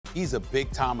he's a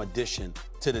big-time addition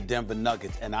to the Denver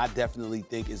Nuggets, and I definitely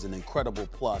think is an incredible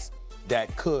plus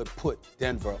that could put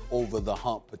Denver over the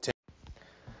hump potentially.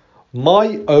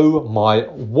 My oh my,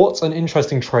 what an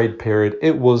interesting trade period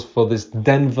it was for this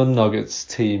Denver Nuggets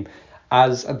team,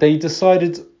 as they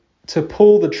decided to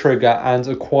pull the trigger and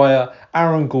acquire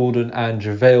Aaron Gordon and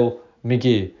JaVale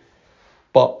McGee.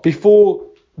 But before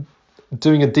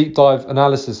doing a deep dive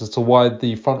analysis as to why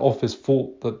the front office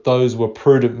thought that those were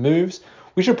prudent moves,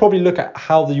 we should probably look at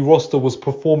how the roster was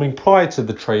performing prior to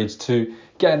the trades to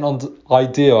get an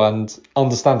idea and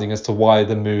understanding as to why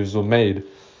the moves were made.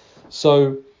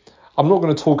 So I'm not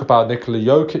going to talk about Nikola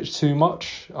Jokic too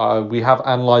much. We have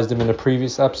analysed him in the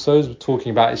previous episodes. We're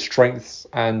talking about his strengths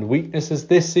and weaknesses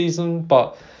this season.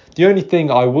 But the only thing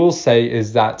I will say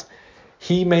is that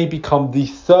he may become the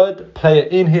third player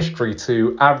in history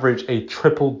to average a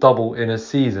triple-double in a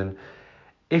season.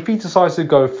 If he decides to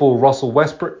go full Russell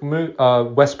Westbrook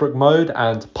mode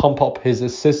and pump up his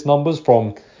assist numbers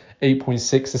from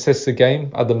 8.6 assists a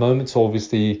game at the moment to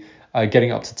obviously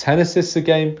getting up to 10 assists a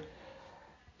game,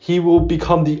 he will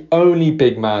become the only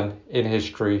big man in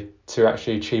history to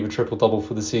actually achieve a triple-double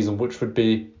for the season, which would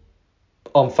be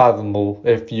unfathomable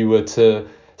if you were to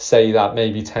say that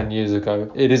maybe 10 years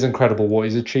ago. It is incredible what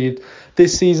he's achieved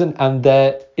this season, and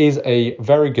there is a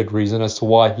very good reason as to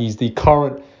why he's the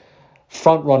current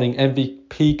front-running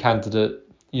MVP candidate,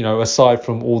 aside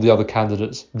from all the other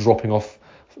candidates dropping off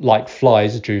like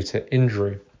flies due to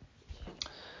injury.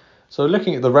 So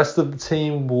looking at the rest of the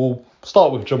team, we'll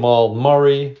start with Jamal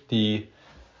Murray, the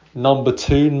number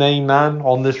 2 main man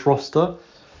on this roster,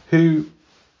 who's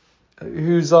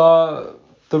the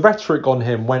rhetoric on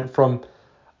him went from,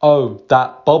 oh,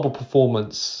 that bubble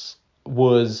performance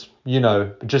was,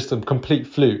 just a complete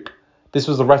fluke. This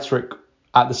was the rhetoric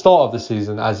at the start of the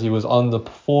season as he was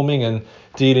underperforming and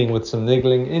dealing with some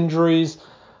niggling injuries,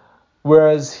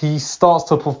 whereas he starts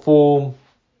to perform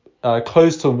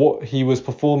close to what he was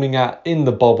performing at in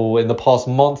the bubble in the past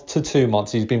month to 2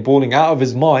 months. He's been balling out of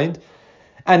his mind,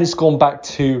 and it's gone back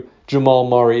to Jamal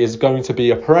Murray is going to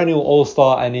be a perennial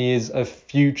all-star, and he is a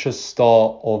future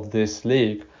star of this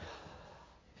league.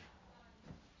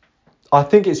 I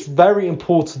think it's very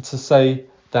important to say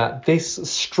that this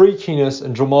streakiness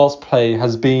in Jamal's play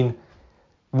has been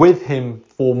with him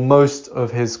for most of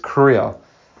his career.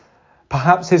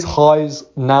 Perhaps his highs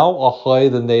now are higher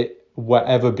than they were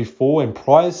ever before in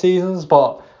prior seasons,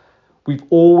 but we've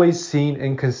always seen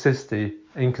inconsistency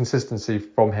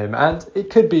from him, and it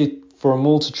could be for a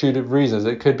multitude of reasons.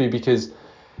 It could be because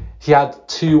he had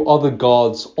 2 other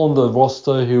guards on the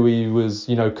roster who he was,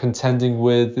 contending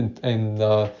with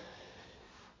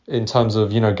in terms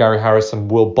of, Gary Harris and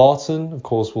Will Barton. Of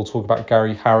course, we'll talk about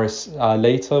Gary Harris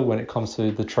later when it comes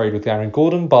to the trade with Aaron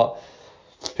Gordon, but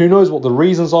who knows what the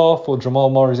reasons are for Jamal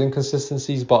Murray's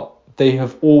inconsistencies, but they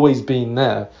have always been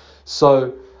there.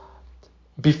 So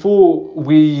before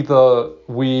we either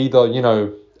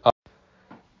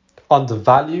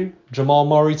undervalue Jamal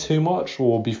Murray too much,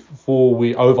 or before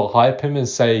we overhype him and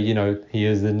say, he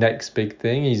is the next big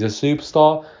thing, he's a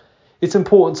superstar, it's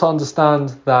important to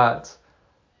understand that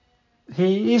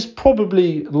he is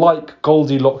probably like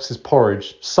Goldilocks'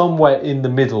 porridge, somewhere in the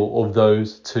middle of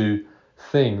those two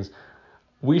things.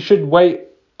 We should wait,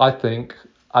 I think,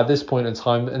 at this point in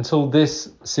time until this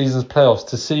season's playoffs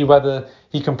to see whether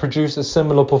he can produce a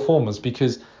similar performance,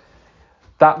 because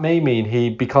that may mean he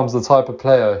becomes the type of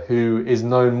player who is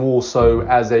known more so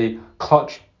as a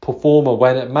clutch performer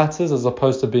when it matters, as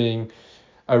opposed to being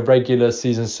a regular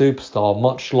season superstar,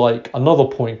 much like another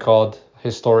point guard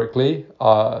historically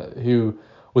who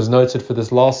was noted for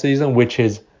this last season,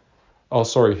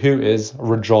 who is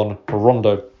Rajon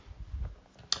Rondo.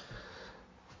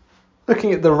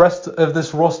 Looking at the rest of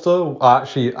this roster, I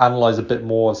actually analysed a bit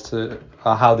more as to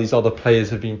how these other players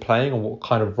have been playing and what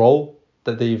kind of role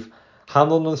that they've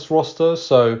handled on this roster.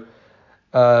 So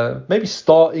maybe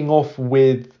starting off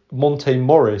with Monte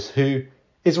Morris, who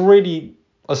is really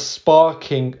a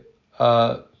scoring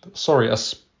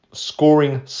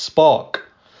spark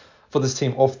for this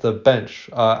team off the bench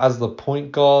as the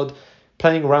point guard,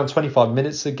 playing around 25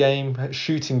 minutes a game,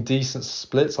 shooting decent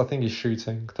splits. I think he's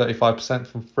shooting 35%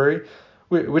 from free,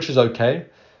 which is okay.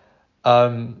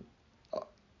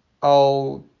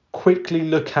 I'll quickly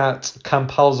look at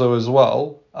Campazzo as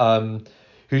well,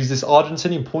 who's this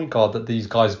Argentinian point guard that these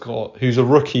guys got, who's a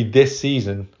rookie this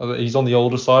season. He's on the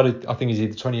older side. I think he's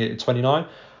either 28 or 29,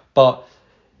 but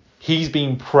he's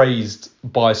been praised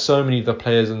by so many of the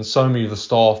players and so many of the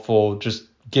staff for just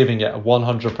giving it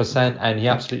 100%, and he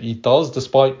absolutely does.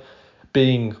 Despite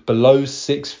being below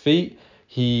 6 feet,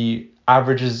 he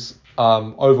averages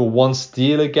over 1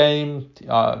 steal a game.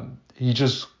 He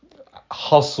just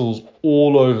hustles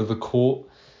all over the court.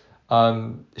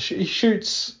 He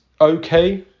shoots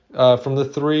okay from the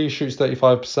three, shoots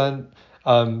 35%.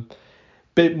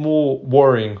 Bit more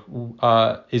worrying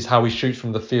is how he shoots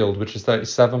from the field, which is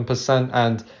 37%,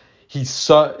 and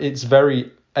it's very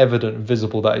evident and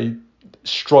visible that he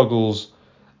struggles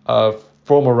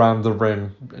from around the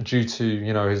rim due to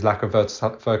his lack of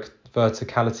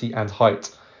verticality and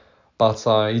height.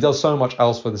 But he does so much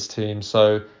else for this team,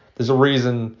 so there's a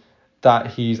reason that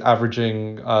he's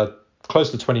averaging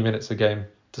close to 20 minutes a game,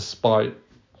 despite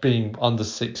being under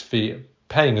 6 feet,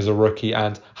 playing as a rookie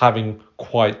and having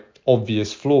quite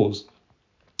obvious flaws.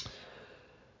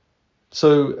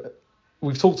 So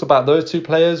we've talked about those two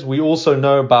players. We also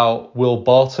know about Will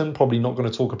Barton. Probably not going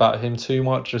to talk about him too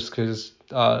much just because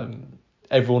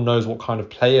everyone knows what kind of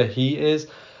player he is.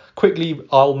 Quickly,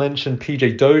 I'll mention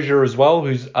PJ Dozier as well,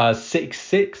 who's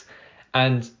 6'6",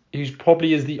 and who's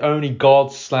probably is the only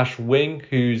guard/wing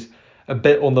who's a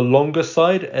bit on the longer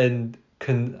side and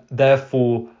can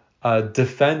therefore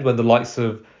defend when the likes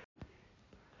of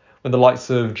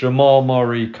Jamal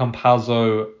Murray,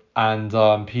 Campazzo, and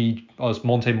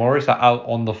Monte Morris are out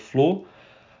on the floor.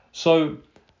 So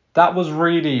that was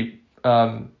really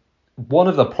one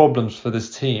of the problems for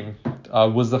this team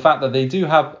was the fact that they do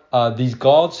have these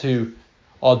guards who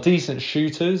are decent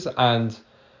shooters and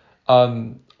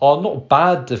are not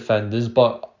bad defenders,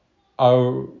 but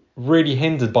are really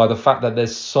hindered by the fact that they're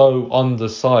so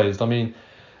undersized. I mean,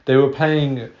 they were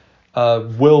playing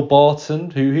Will Barton,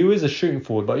 who is a shooting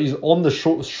forward, but he's on the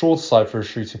short side for a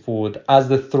shooting forward as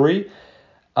the 3.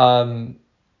 And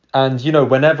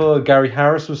whenever Gary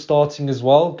Harris was starting as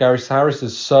well, Gary Harris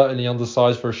is certainly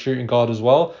undersized for a shooting guard as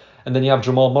well. And then you have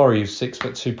Jamal Murray, who's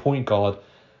 6'2" point guard.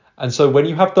 And so when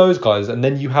you have those guys, and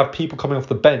then you have people coming off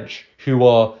the bench who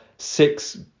are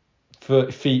 6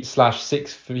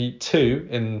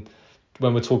 feet/6'2"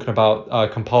 when we're talking about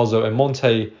Campazzo and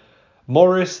Monte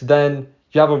Morris, then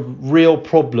you have a real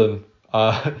problem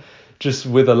just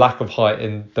with a lack of height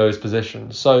in those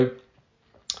positions. So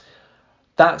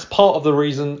that's part of the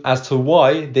reason as to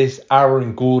why this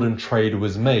Aaron Gordon trade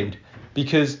was made,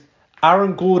 because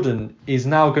Aaron Gordon is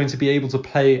now going to be able to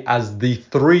play as the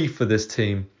 3 for this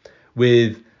team,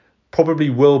 with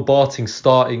probably Will Barton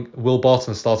starting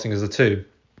as a 2.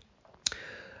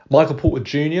 Michael Porter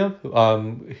Jr.,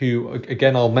 who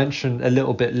again I'll mention a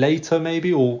little bit later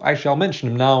maybe, or actually I'll mention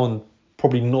him now and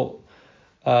probably not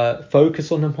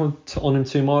focus on him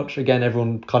too much. Again,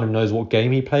 everyone kind of knows what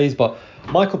game he plays, but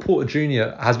Michael Porter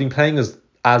Jr. has been playing as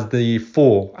the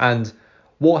 4, and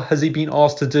what has he been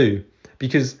asked to do?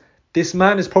 Because this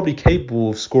man is probably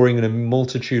capable of scoring in a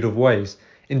multitude of ways.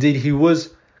 Indeed, he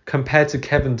was compared to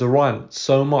Kevin Durant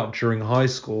so much during high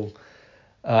school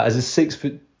as a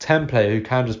 6'10" player who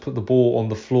can just put the ball on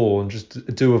the floor and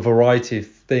just do a variety of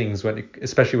things,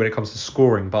 especially when it comes to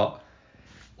scoring. But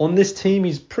on this team,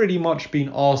 he's pretty much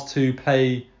been asked to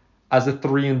play as a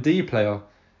 3-and-D player.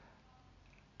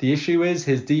 The issue is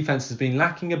his defense has been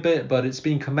lacking a bit, but it's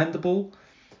been commendable.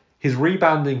 His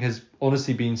rebounding has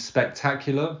honestly been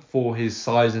spectacular for his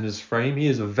size and his frame. He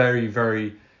is a very,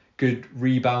 very good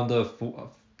rebounder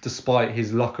despite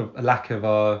his lack of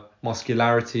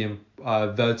muscularity and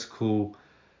vertical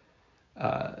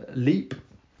leap.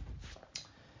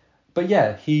 But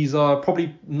yeah, he's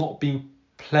probably not been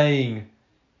playing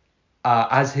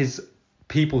as his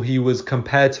people he was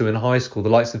compared to in high school, the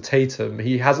likes of Tatum.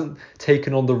 He hasn't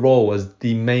taken on the role as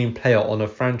the main player on a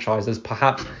franchise as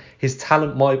perhaps his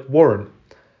talent might warrant.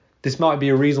 This might be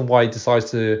a reason why he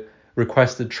decides to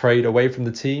request a trade away from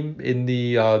the team in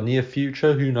the near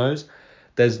future. Who knows?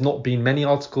 There's not been many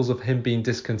articles of him being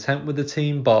discontent with the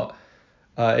team, but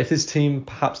if this team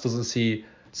perhaps doesn't see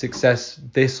success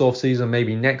this offseason,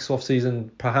 maybe next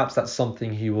offseason, perhaps that's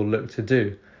something he will look to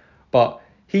do. But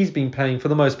he's been playing, for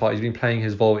the most part, he's been playing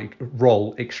his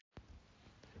role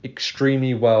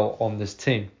extremely well on this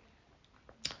team.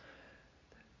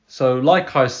 So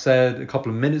like I said a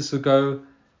couple of minutes ago,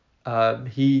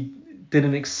 he did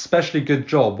an especially good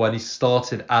job when he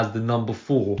started as the number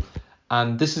 4.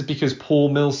 And this is because Paul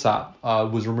Millsap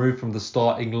was removed from the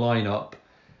starting lineup,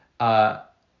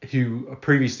 who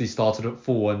previously started at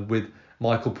 4, and with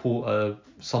Michael Porter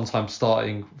sometimes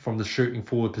starting from the shooting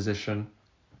forward position.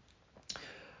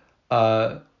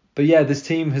 But yeah, this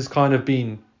team has kind of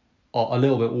been a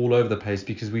little bit all over the place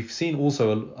because we've seen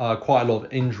also quite a lot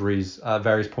of injuries at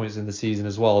various points in the season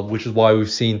as well, which is why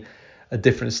we've seen a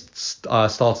different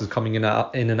starters coming in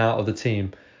and out of the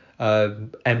team.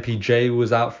 MPJ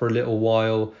was out for a little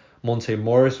while. Monte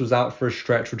Morris was out for a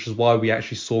stretch, which is why we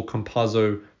actually saw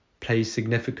Campazzo play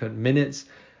significant minutes.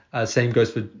 Same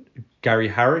goes for Gary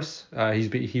Harris.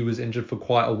 He was injured for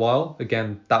quite a while.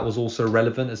 Again, that was also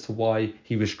relevant as to why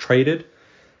he was traded.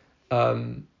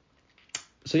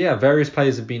 So yeah, various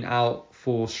players have been out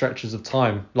for stretches of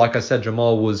time. Like I said,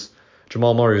 Jamal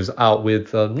Murray was out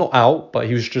with, not out, but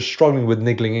he was just struggling with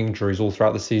niggling injuries all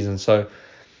throughout the season. So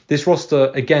this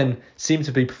roster, again, seemed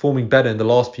to be performing better in the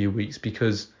last few weeks,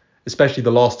 because, especially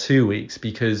the last 2 weeks,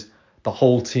 because the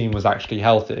whole team was actually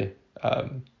healthy.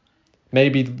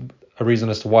 Maybe a reason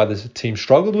as to why this team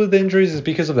struggled with injuries is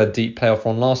because of their deep playoff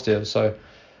run last year. So,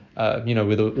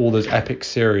 with all those epic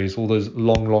series, all those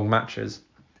long matches,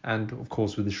 and of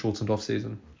course with the shortened off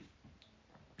season.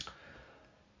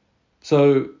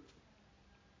 So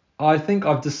I think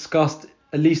I've discussed,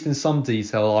 at least in some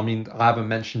detail, I mean, I haven't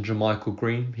mentioned JaMychal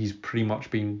Green. He's pretty much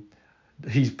been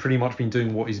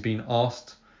doing what he's been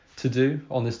asked to do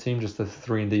on this team, just a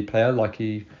 3-and-D player like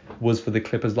he was for the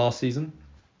Clippers last season.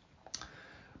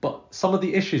 But some of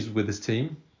the issues with this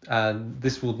team, and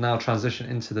this will now transition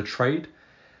into the trade,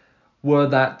 were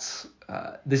that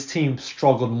this team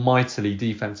struggled mightily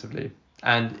defensively.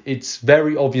 And it's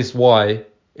very obvious why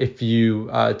if you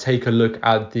take a look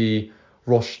at the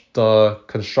roster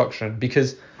construction,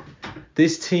 because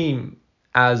this team,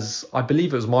 as I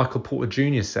believe it was Michael Porter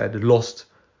Jr. said, lost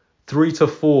 3 to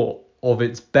 4 of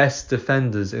its best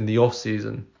defenders in the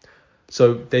offseason.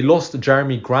 So they lost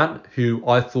Jeremy Grant, who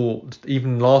I thought,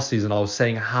 even last season, I was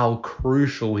saying how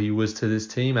crucial he was to this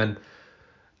team, and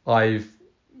I've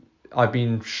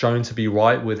been shown to be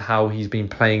right with how he's been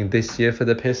playing this year for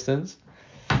the Pistons.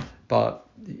 But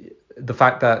the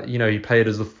fact that, he played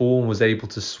as a 4 and was able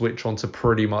to switch onto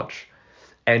pretty much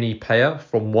any player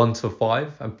from 1 to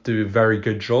 5 and do a very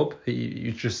good job.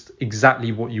 He's just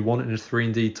exactly what you want in a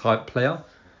 3-and-D type player.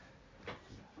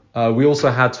 We also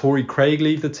had Torrey Craig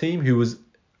leave the team, who was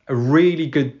a really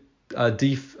good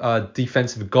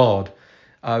defensive guard.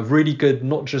 Really good,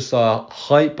 not just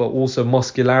height, but also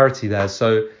muscularity there.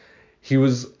 So he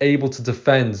was able to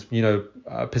defend,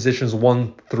 positions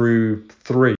 1 through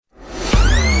 3.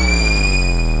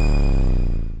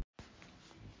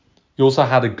 You also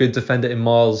had a good defender in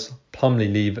Miles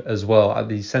Plumlee leave as well at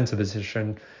the center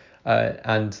position.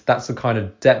 And that's the kind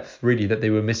of depth, really, that they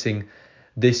were missing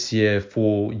this year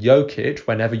for Jokic.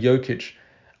 Whenever Jokic,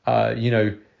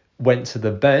 went to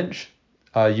the bench,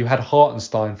 you had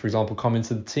Hartenstein, for example, come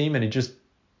into the team, and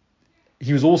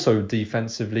he was also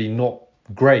defensively not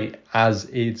great as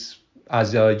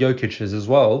Jokic is as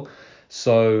well.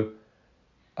 So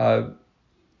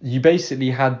you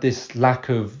basically had this lack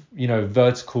of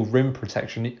vertical rim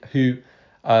protection,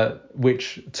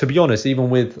 which, to be honest, even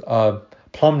with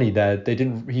Plumlee there,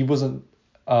 he wasn't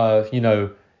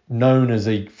known as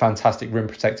a fantastic rim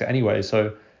protector anyway.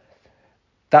 So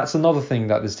that's another thing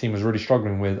that this team was really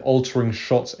struggling with, altering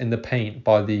shots in the paint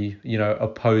by the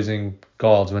opposing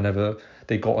guards whenever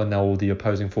they got on all the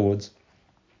opposing forwards.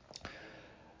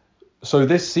 So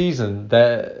this season,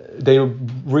 they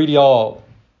really are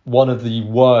one of the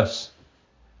worst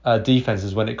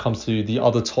defenses when it comes to the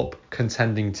other top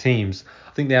contending teams.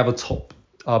 I think they have a top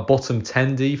bottom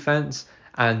 10 defense,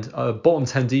 and bottom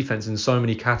 10 defense in so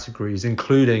many categories,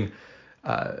 including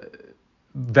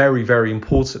very, very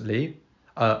importantly,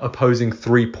 opposing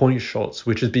 3-point shots,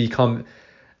 which has become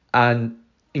an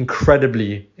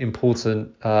incredibly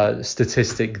important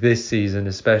statistic this season,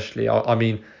 especially. I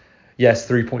mean, yes,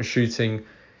 3-point shooting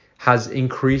has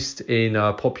increased in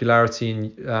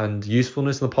popularity and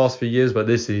usefulness in the past few years, but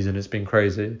this season it's been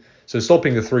crazy. So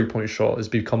stopping the 3-point shot has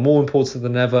become more important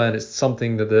than ever, and it's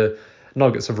something that the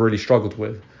Nuggets have really struggled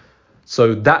with.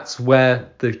 So that's where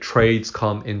the trades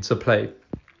come into play.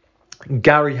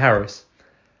 Gary Harris.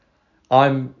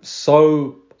 I'm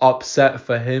so upset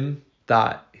for him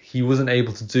that he wasn't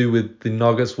able to do with the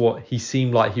Nuggets what he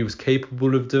seemed like he was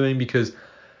capable of doing, because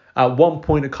at one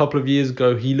point a couple of years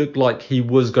ago, he looked like he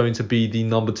was going to be the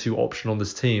number 2 option on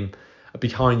this team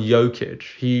behind Jokic.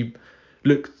 He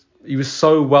was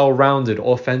so well-rounded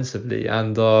offensively,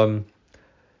 and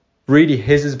really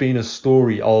his has been a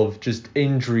story of just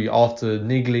injury after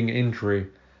niggling injury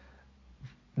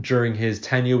during his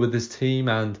tenure with this team.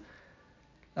 And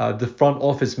the front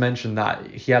office mentioned that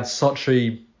he had such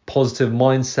a positive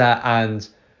mindset and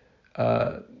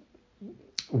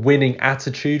winning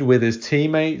attitude with his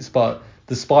teammates, but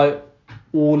despite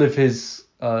all of his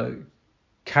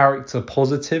character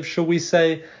positive, shall we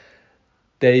say,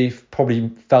 they've probably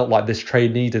felt like this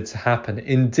trade needed to happen.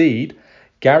 Indeed,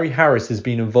 Gary Harris has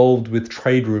been involved with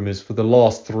trade rumors for the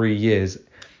last 3 years.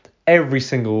 Every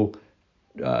single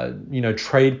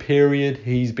trade period,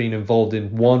 he's been involved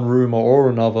in one rumor or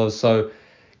another. So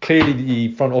clearly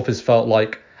the front office felt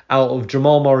like out of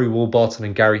Jamal Murray, Will Barton,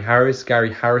 and Gary Harris.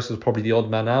 Gary Harris was probably the odd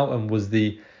man out and was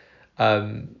the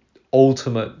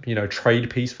ultimate, trade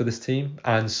piece for this team.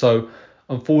 And so,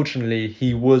 unfortunately,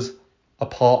 he was a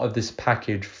part of this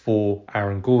package for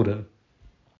Aaron Gordon.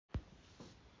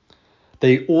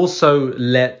 They also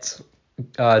let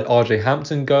RJ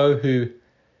Hampton go, who,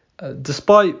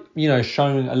 despite,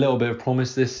 showing a little bit of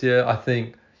promise this year, I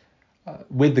think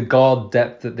with the guard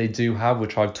depth that they do have,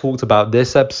 which I've talked about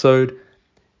this episode,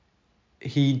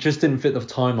 he just didn't fit the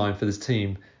timeline for this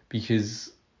team,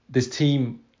 because this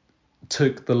team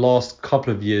took the last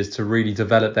couple of years to really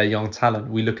develop their young talent.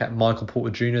 We look at Michael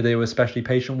Porter Jr., they were especially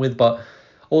patient with, but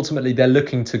ultimately they're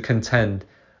looking to contend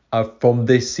from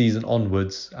this season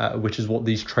onwards, which is what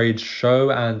these trades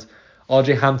show. And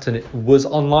RJ Hampton was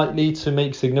unlikely to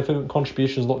make significant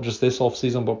contributions, not just this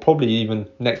offseason, but probably even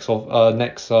next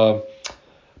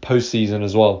postseason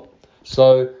as well.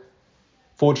 So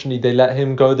fortunately, they let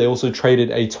him go. They also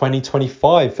traded a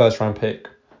 2025 first-round pick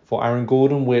for Aaron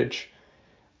Gordon, which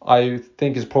I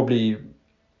think is probably,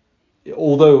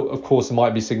 although of course it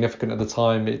might be significant at the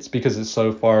time, it's because it's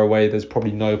so far away, there's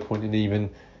probably no point in even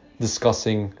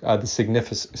discussing the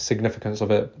significance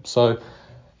of it. So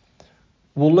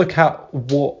we'll look at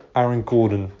what Aaron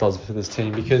Gordon does for this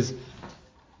team, because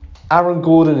Aaron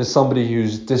Gordon is somebody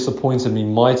who's disappointed me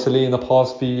mightily in the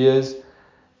past few years.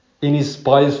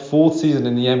 By his fourth season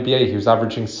in the NBA, he was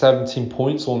averaging 17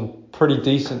 points on pretty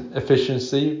decent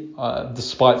efficiency,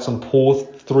 despite some poor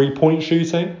three-point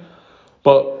shooting.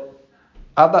 But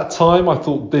at that time, I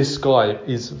thought this guy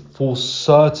is for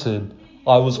certain.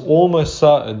 I was almost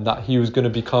certain that he was going to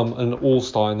become an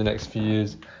all-star in the next few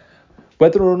years.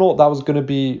 Whether or not that was going to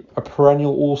be a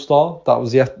perennial all-star, that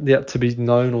was yet to be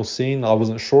known or seen. I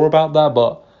wasn't sure about that,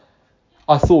 but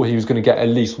I thought he was going to get at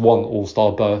least one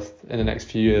all-star berth in the next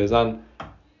few years. And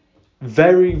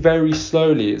very, very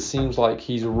slowly, it seems like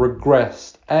he's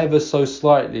regressed ever so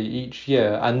slightly each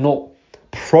year and not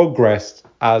progressed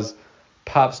as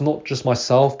perhaps not just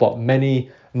myself, but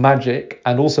many Magic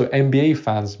and also NBA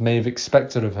fans may have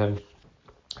expected of him.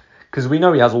 Because we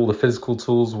know he has all the physical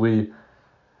tools. We've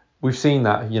seen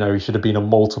that, he should have been a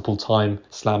multiple-time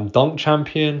slam dunk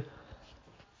champion.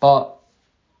 But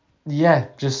yeah,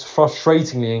 just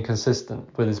frustratingly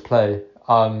inconsistent with his play.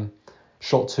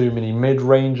 Shot too many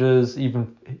mid-rangers,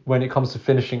 even when it comes to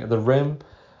finishing at the rim.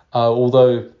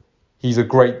 Although he's a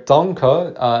great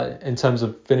dunker, in terms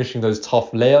of finishing those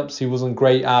tough layups, he wasn't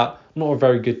great at. Not a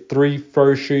very good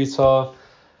three-throw shooter.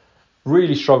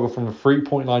 Really struggled from the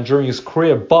three-point line during his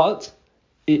career, but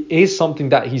it is something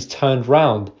that he's turned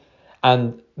round.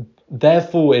 And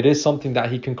therefore, it is something that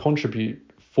he can contribute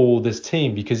for this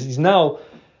team, because he's now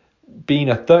been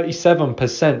a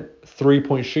 37%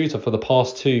 three-point shooter for the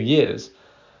past 2 years.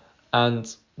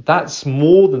 And that's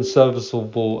more than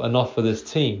serviceable enough for this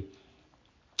team.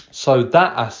 So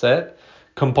that asset,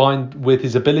 combined with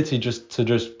his ability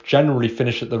to generally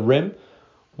finish at the rim,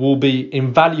 will be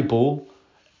invaluable,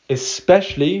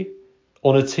 especially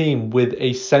on a team with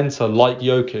a center like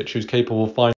Jokic, who's capable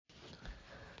of finding.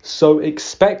 So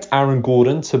expect Aaron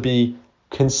Gordon to be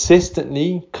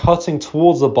consistently cutting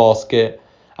towards the basket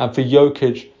and for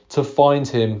Jokic to find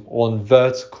him on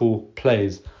vertical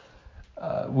plays.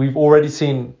 We've already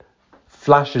seen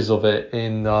flashes of it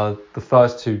in the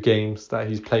first 2 games that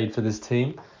he's played for this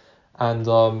team. And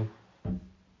I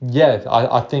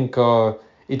think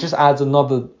it just adds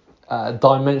another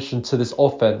dimension to this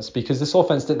offense, because this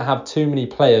offense didn't have too many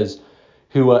players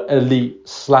who were elite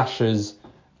slashers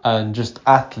and just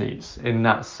athletes in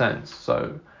that sense.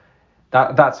 So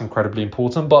that's incredibly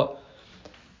important. But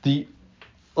the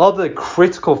other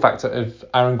critical factor of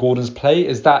Aaron Gordon's play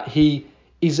is that he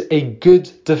is a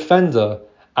good defender,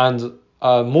 and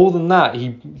more than that, he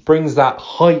brings that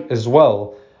height as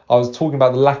well. I was talking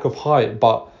about the lack of height,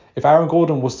 but if Aaron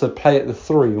Gordon was to play at the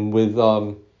 3 and with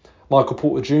Michael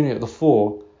Porter Jr. at the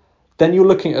 4, then you're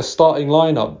looking at a starting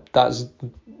lineup that's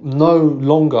no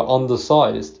longer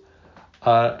undersized.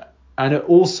 And it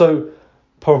also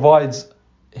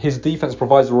his defense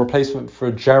provides a replacement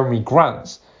for Jeremy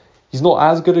Grant. He's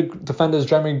not as good a defender as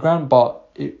Jeremy Grant, but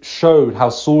it showed how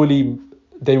sorely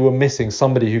they were missing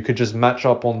somebody who could just match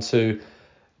up onto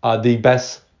the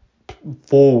best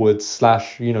forward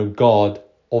 / guard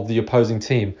of the opposing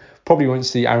team. Probably won't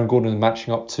see Aaron Gordon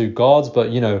matching up to guards,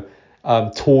 but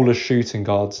taller shooting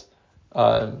guards.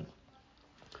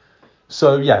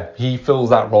 So yeah, he fills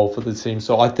that role for the team.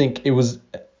 So I think it was,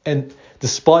 and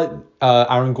despite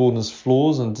Aaron Gordon's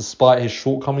flaws and despite his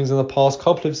shortcomings in the past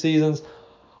couple of seasons,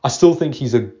 I still think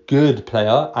he's a good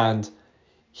player, and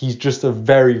he's just a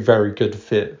very, very good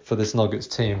fit for this Nuggets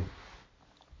team.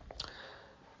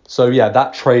 So yeah,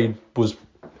 that trade was,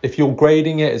 if you're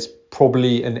grading it, it's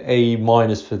probably an A-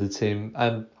 for the team.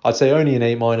 And I'd say only an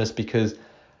A- because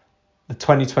the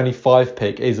 2025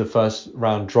 pick is a first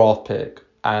round draft pick.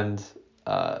 And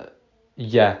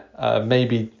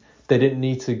maybe they didn't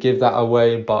need to give that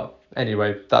away. But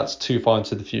anyway, that's too far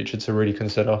into the future to really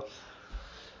consider.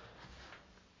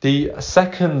 The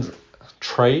second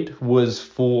trade was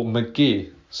for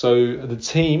McGee. So the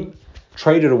team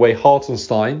traded away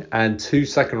Hartenstein and 2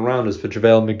 second-rounders for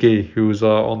JaVale McGee, who was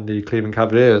on the Cleveland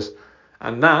Cavaliers.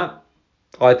 And that,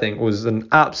 I think, was an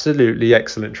absolutely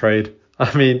excellent trade.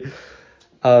 I mean,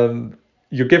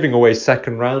 you're giving away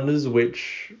second-rounders,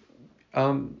 which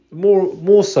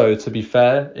more so, to be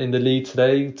fair, in the league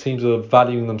today. Teams are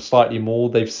valuing them slightly more.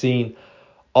 They've seen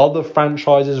other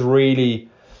franchises really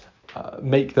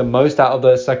make the most out of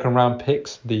their second-round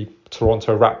picks. The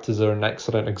Toronto Raptors are an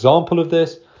excellent example of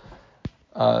this.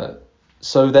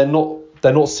 So they're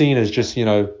not seen as just,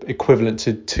 equivalent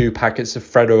to 2 packets of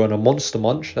Freddo and a Monster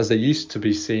Munch as they used to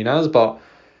be seen as. But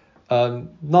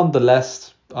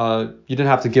nonetheless, you didn't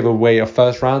have to give away a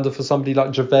first rounder for somebody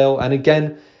like JaVale. And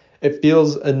again, it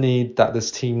feels a need that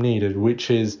this team needed, which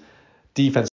is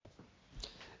defense.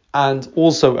 And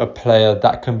also a player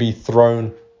that can be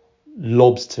thrown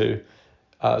lobs to.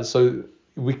 So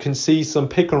we can see some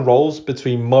pick and rolls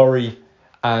between Murray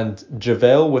and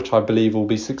JaVale, which I believe will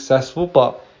be successful.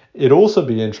 But it'd also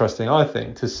be interesting, I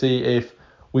think, to see if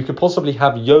we could possibly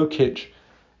have Jokic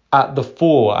at the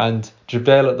 4 and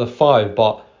JaVale at the 5.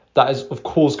 But that is, of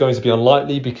course, going to be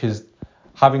unlikely because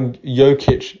having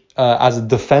Jokic as a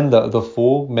defender at the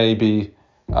 4 may be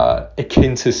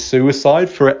akin to suicide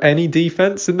for any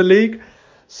defense in the league.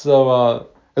 So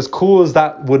as cool as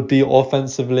that would be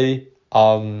offensively,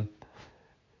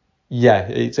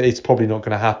 it's probably not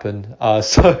going to happen.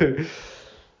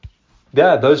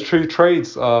 Those true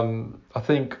trades, I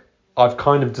think I've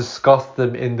kind of discussed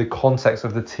them in the context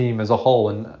of the team as a whole,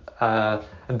 and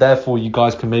therefore you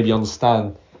guys can maybe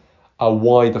understand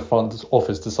why the front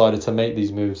office decided to make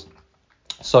these moves.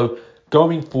 So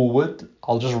going forward,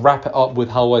 I'll just wrap it up with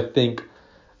how I think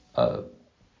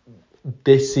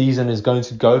this season is going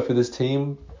to go for this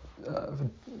team,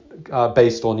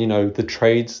 based on the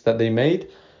trades that they made.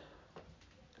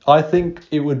 I think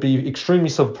it would be extremely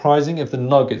surprising if the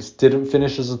Nuggets didn't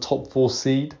finish as a top 4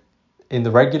 seed in the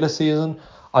regular season.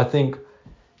 I think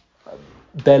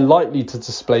they're likely to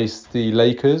displace the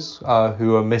Lakers,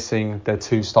 who are missing their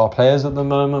 2 star players at the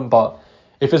moment. But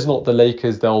if it's not the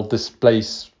Lakers, they'll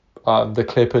displace the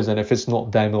Clippers. And if it's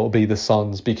not them, it'll be the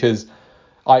Suns, because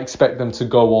I expect them to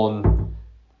go on,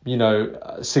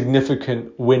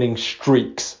 significant winning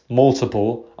streaks,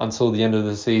 multiple, until the end of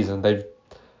the season.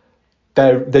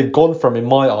 They've gone from, in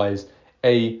my eyes,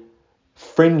 a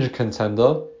fringe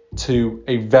contender to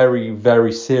a very,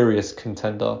 very serious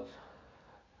contender.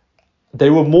 They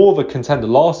were more of a contender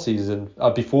last season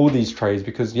before these trades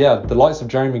because, the likes of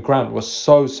Jeremy Grant was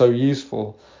so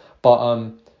useful.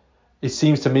 But it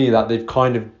seems to me that they've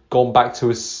kind of gone back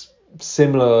to a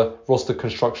similar roster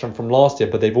construction from last year,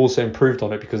 but they've also improved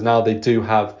on it because now they do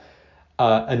have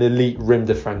an elite rim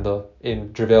defender in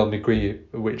JaVale McGee,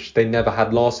 which they never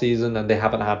had last season and they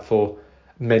haven't had for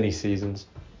many seasons.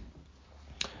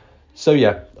 So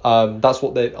that's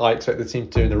what I expect the team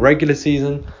to do in the regular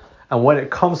season. And when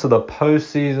it comes to the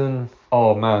postseason,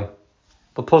 oh man,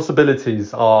 the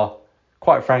possibilities are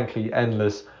quite frankly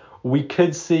endless. We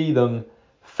could see them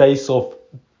face off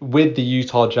with the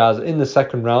Utah Jazz in the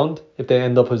second round if they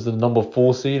end up as the number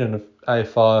 4 seed and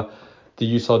if the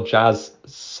Utah Jazz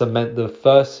cement the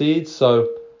 1st seed. So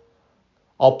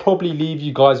I'll probably leave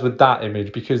you guys with that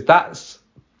image because that's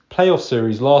playoff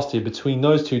series last year between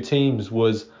those 2 teams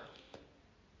was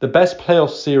the best playoff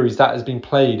series that has been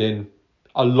played in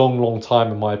a long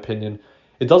time, in my opinion.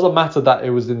 It doesn't matter that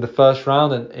it was in the first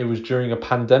round and it was during a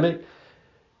pandemic.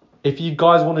 If you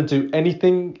guys want to do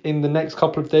anything in the next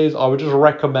couple of days, I would just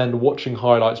recommend watching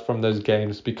highlights from those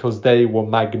games because they were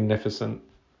magnificent.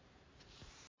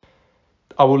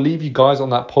 I will leave you guys on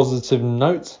that positive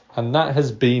note, and that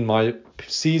has been my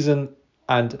season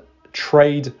and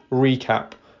trade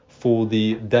recap for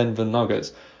the Denver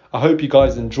Nuggets. I hope you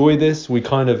guys enjoy this. We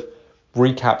kind of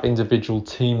recap individual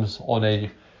teams on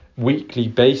a weekly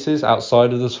basis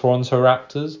outside of the Toronto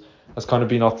Raptors. That's kind of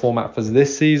been our format for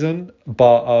this season.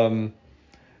 But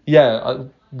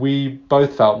we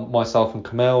both felt, myself and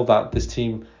Kamel, that this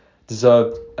team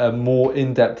deserved a more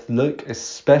in-depth look,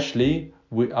 especially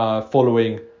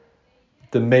following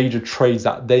the major trades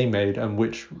that they made, and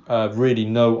which really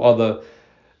no other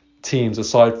teams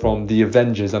aside from the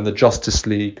Avengers and the Justice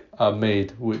League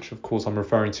made, which of course I'm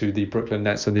referring to the Brooklyn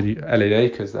Nets and the LA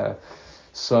Lakers there.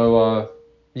 So,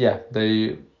 yeah,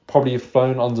 they probably have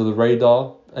flown under the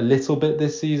radar a little bit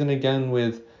this season again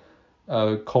with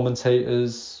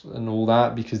commentators and all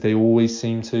that, because they always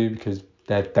seem to, because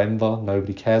they're Denver.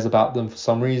 Nobody cares about them for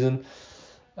some reason.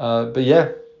 But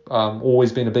yeah,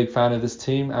 always been a big fan of this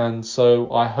team, and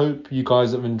so I hope you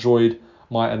guys have enjoyed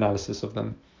my analysis of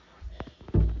them.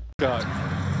 God.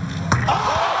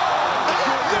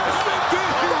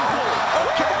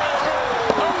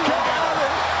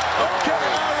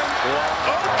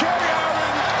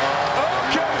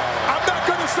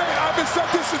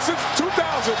 Since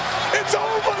 2000. It's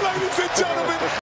over, ladies and gentlemen.